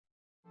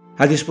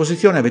A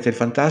disposizione avete il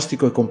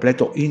fantastico e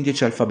completo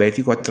indice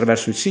alfabetico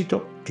attraverso il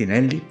sito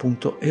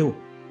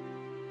tinelli.eu.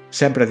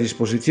 Sempre a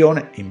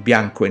disposizione, in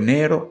bianco e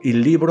nero, il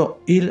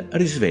libro Il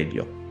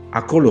risveglio,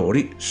 a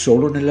colori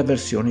solo nella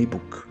versione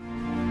ebook.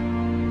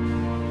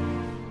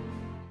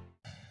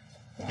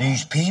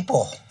 These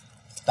people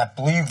that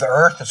believe the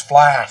earth is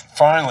flat.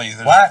 Finally,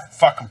 there's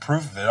fucking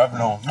proof of it. I've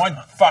known. My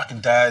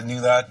fucking dad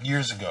knew that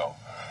years ago.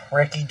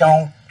 Ricky,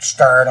 don't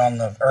start on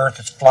the earth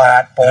is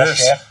flat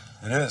bullshit.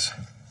 It is.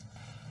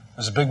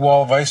 There's a big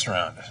wall of ice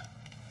around it.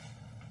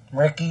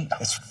 Ricky,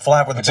 it's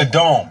flat with. It's a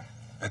dome.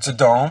 It's a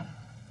dome.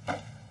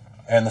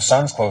 And the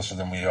sun's closer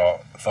than we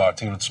all thought,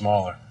 too. It's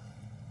smaller.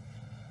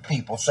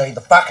 People say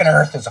the fucking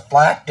earth is a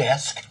flat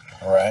disc.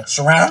 All right.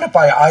 Surrounded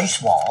by an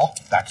ice wall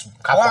that's a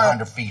couple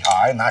hundred feet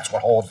high, and that's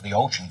what holds the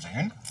oceans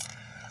in.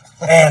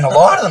 And a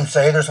lot of them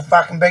say there's a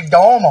fucking big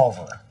dome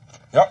over it.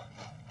 Yep.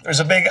 There's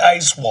a big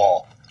ice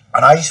wall.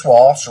 An ice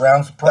wall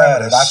surrounds the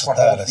perimeter. That's what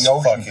holds the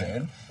oceans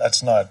in.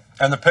 That's not.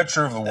 And the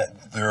picture of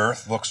the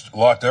earth looks a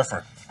lot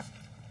different.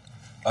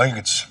 I think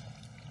it's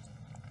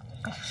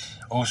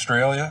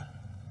Australia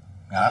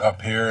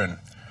up here and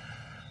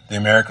the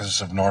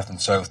Americas of North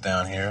and South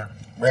down here.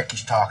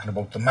 Ricky's talking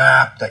about the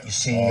map that you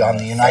see on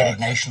the United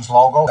Nations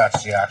logo.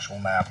 That's the actual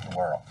map of the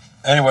world.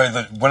 Anyway,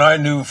 when I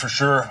knew for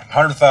sure,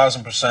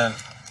 100,000%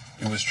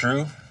 it was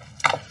true,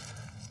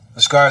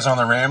 this guy's on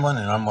the rambling,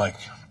 and I'm like,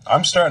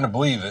 I'm starting to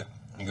believe it.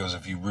 He goes,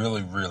 if you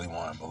really, really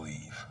want to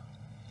believe,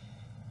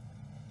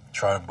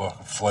 try to book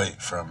a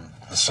flight from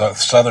the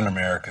Southern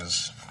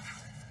Americas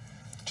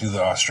to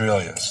the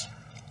Australias.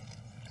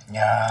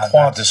 Yeah.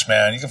 Qantas,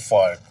 man, you can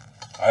fly.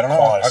 I don't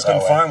know. I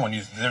couldn't find one.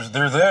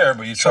 They're there,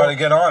 but you try to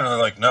get on, and they're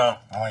like, no.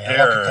 Oh,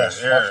 yeah. Look at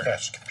this. Look at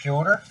this.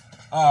 Computer.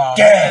 Oh,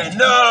 dead. Man,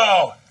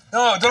 no.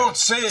 No, don't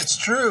say it's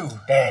true.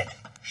 Dead.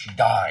 She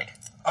died.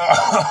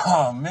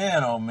 Oh,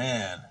 man. Oh,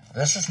 man.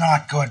 This is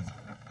not good.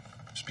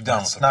 Just be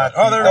done with it.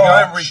 Oh, there we go.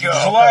 There we go.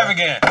 She's alive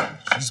again.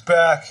 She's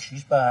back.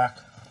 She's back.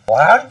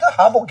 Well, how did the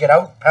Hubble get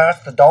out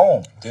past the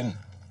dome? Didn't.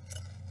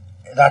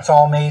 That's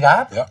all made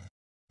up? Yep.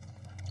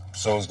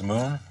 So is the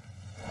moon.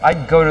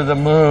 I'd go to the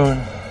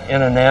moon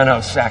in a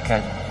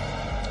nanosecond.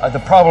 The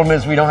problem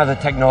is we don't have the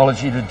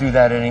technology to do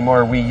that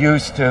anymore. We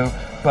used to,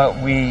 but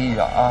we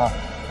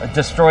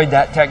destroyed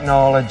that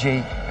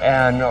technology,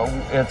 and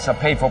it's a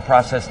painful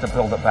process to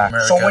build it back.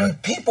 So when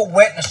people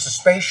witness a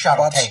space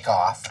shuttle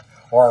takeoff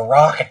or a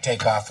rocket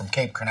takeoff from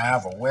Cape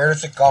Canaveral, where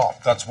does it go?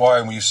 That's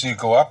why when you see it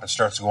go up, it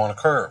starts to go on a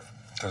curve,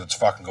 because it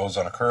fucking goes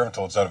on a curve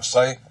until it's out of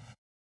sight,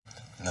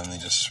 and then they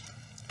just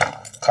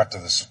cut to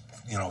this,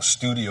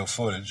 studio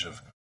footage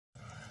of,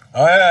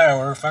 oh yeah,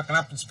 we're fucking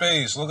up in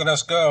space. Look at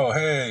us go.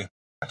 Hey.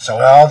 So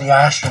all the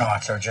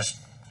astronauts are just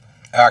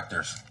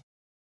actors.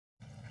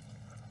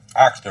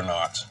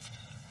 Actronauts.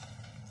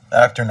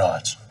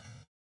 Actronauts.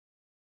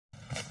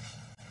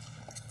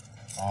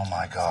 Oh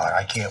my God,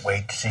 I can't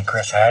wait to see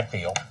Chris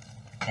Hadfield.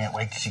 Can't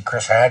wait to see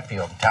Chris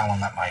Hadfield and tell him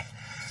that my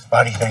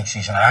buddy thinks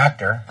he's an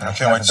actor. I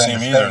can't wait to see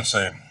him either and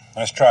say,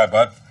 nice try,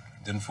 bud.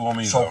 Didn't fool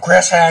me, So though.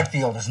 Chris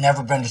Hadfield has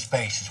never been to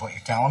space, is what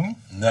you're telling me?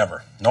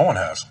 Never. No one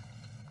has.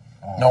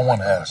 Oh, no one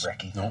has.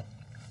 Ricky. No.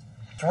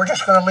 So we're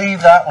just going to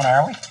leave that one,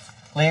 are we?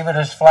 Leave it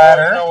as flat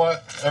Earth? You know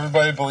what?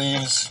 Everybody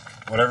believes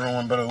what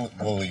everyone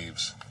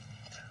believes.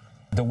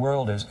 The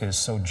world is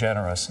so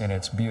generous in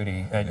its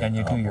beauty, and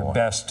you do your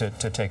best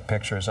to take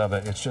pictures of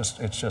it. It's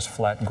just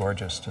flat and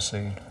gorgeous to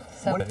see.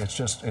 It's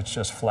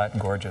just flat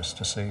and gorgeous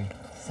to see.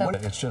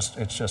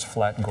 It's just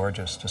flat and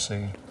gorgeous to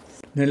see.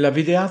 Nella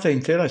videata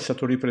intera è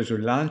stato ripreso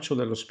il lancio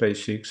dello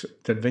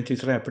SpaceX del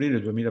 23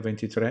 aprile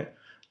 2023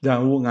 da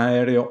un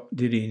aereo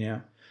di linea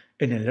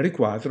e nel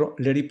riquadro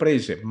le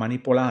riprese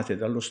manipolate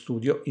dallo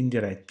studio in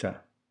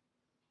diretta.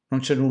 Non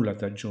c'è nulla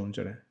da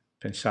aggiungere.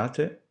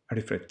 Pensate,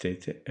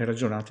 riflettete e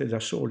ragionate da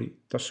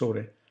soli, da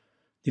sole.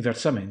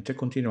 Diversamente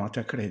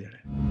continuate a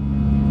credere.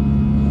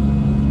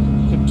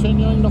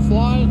 Continuing to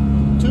fly,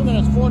 2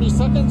 minutes 40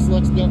 seconds.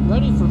 Let's get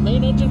ready for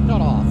main engine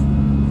cutoff.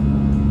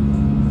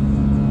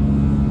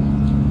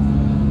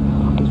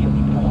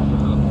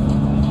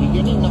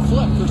 Beginning the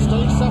flip for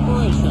stage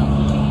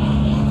separation.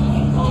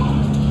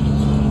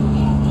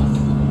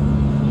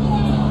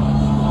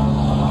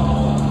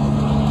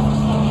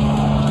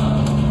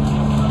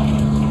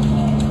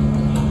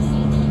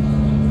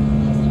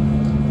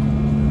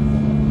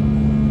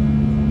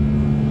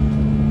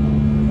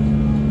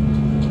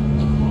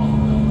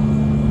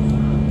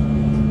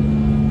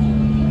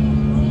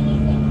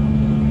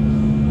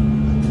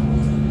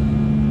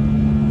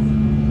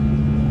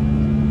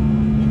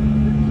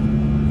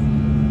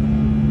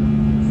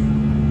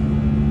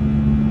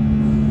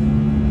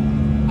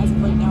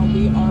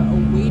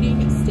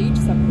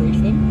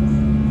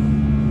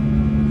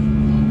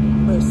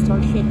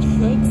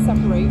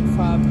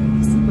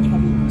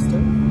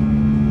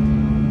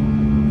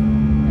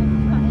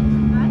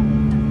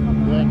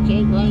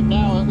 Right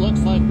now it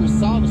looks like we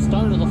saw the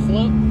start of the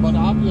flip, but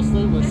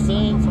obviously we're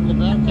seeing from the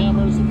ground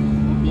cameras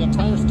the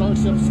entire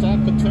Starship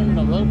stack continue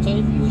to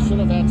rotate. We should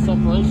have had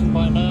separation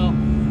by now.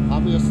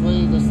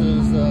 Obviously this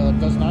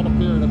does not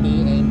appear to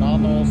be a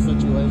nominal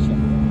situation.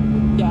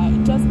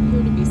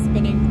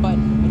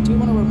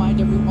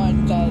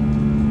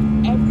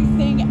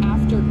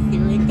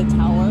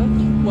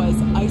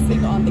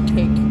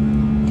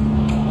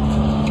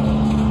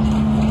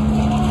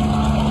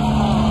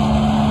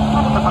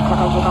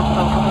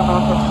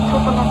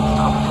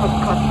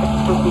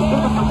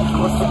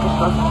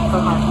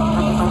 for my